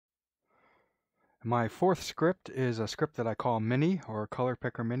My fourth script is a script that I call Mini, or Color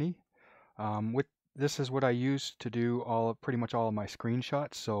Picker Mini. This is what I use to do pretty much all of my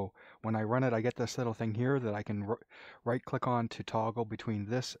screenshots. So when I run it, I get this little thing here that I can right click on to toggle between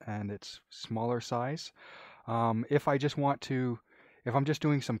this and its smaller size. If I just want to, if I'm just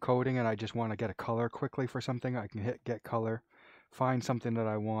doing some coding and I just want to get a color quickly for something, I can hit Get Color, find something that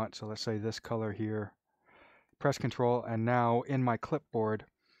I want. So let's say this color here, press Control, and now in my clipboard,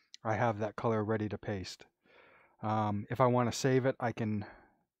 I have that color ready to paste. If I want to save it, I can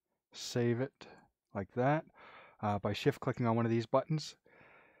save it like that by shift clicking on one of these buttons.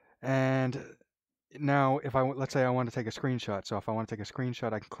 And now if let's say I want to take a screenshot. So if I want to take a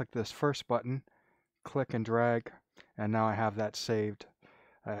screenshot, I can click this first button, click and drag, and now I have that saved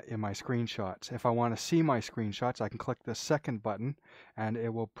in my screenshots. If I want to see my screenshots, I can click the second button and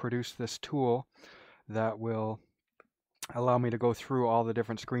it will produce this tool that will allow me to go through all the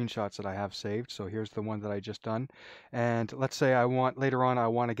different screenshots that I have saved. So here's the one that I just done. And let's say later on I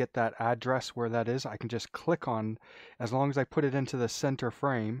want to get that address where that is. I can just click on, as long as I put it into the center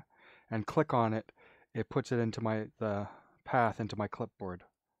frame and click on it, it puts it into the path into my clipboard.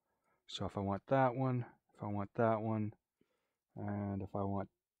 So if I want that one, if I want that one, and if I want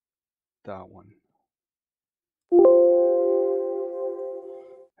that one.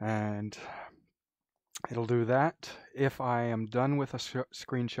 And it'll do that. If I am done with a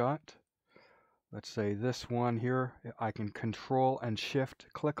screenshot, let's say this one here, I can Control and Shift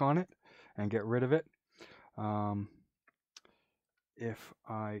click on it and get rid of it. If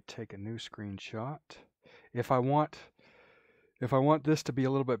I take a new screenshot, if I want this to be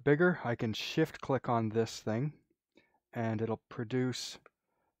a little bit bigger, I can Shift click on this thing and it'll produce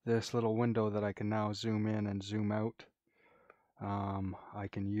this little window that I can now zoom in and zoom out. I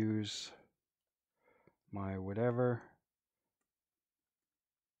can use my whatever,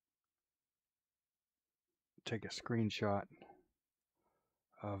 take a screenshot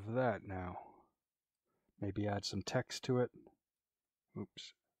of that now. Maybe add some text to it.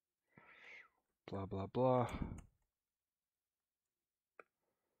 Oops. Blah, blah, blah.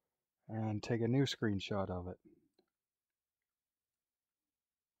 And take a new screenshot of it.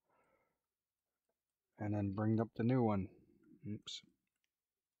 And then bring up the new one. Oops.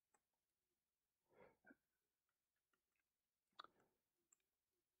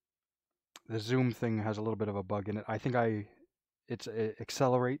 The zoom thing has a little bit of a bug in it. I think it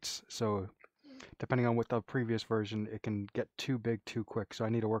accelerates, so depending on what the previous version, it can get too big too quick, so I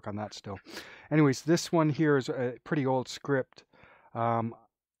need to work on that still. Anyways, this one here is a pretty old script.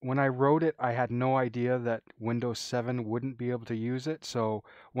 When I wrote it, I had no idea that Windows 7 wouldn't be able to use it, so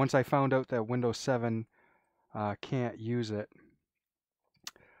once I found out that Windows 7 can't use it,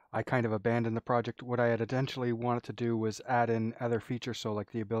 I kind of abandoned the project. What I had eventually wanted to do was add in other features, so like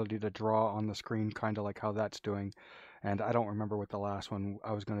the ability to draw on the screen, kind of like how that's doing. And I don't remember what the last one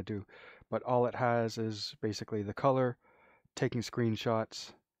I was going to do, but all it has is basically the color, taking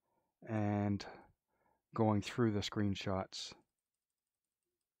screenshots, and going through the screenshots.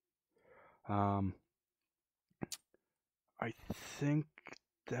 I think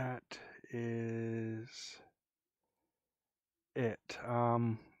that is it.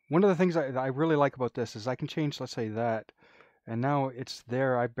 One of the things I really like about this is I can change, let's say that, and now it's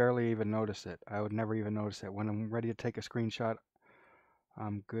there. I barely even notice it. I would never even notice it. When I'm ready to take a screenshot,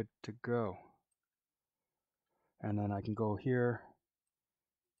 I'm good to go. And then I can go here.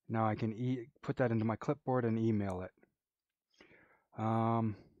 Now I can put that into my clipboard and email it.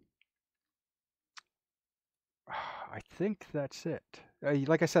 I think that's it.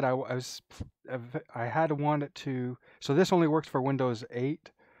 Like I said, I had wanted to. So this only works for Windows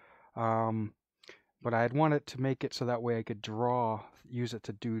 8. But I had wanted to make it so that way I could use it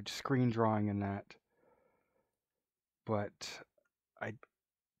to do screen drawing and that. But I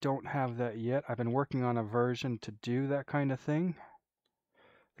don't have that yet. I've been working on a version to do that kind of thing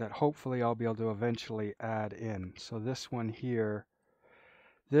that hopefully I'll be able to eventually add in. So this one here,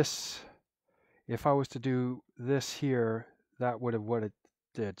 if I was to do this here, that would have what it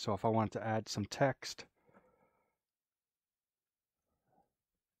did. So if I wanted to add some text,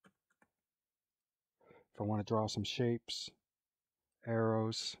 if I want to draw some shapes,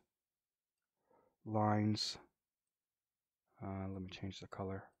 arrows, lines, let me change the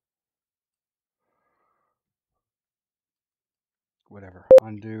color. Whatever,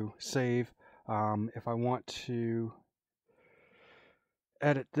 undo, save. If I want to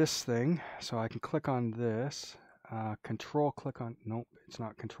edit this thing, so I can click on this, control click on, nope, it's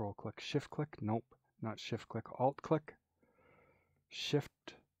not control click, shift click, nope, not shift click, alt click, shift,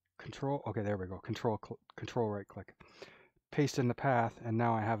 control, okay, there we go, control right click, paste in the path, and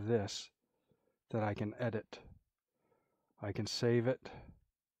now I have this that I can edit. I can save it.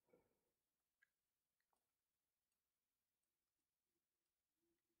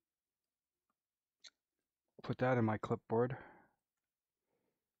 Put that in my clipboard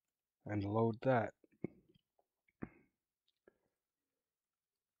and load that.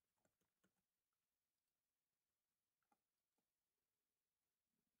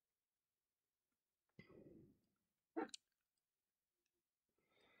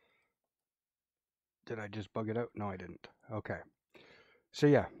 Did I just bug it out? No, I didn't. Okay. So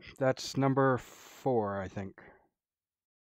yeah, that's number 4, I think.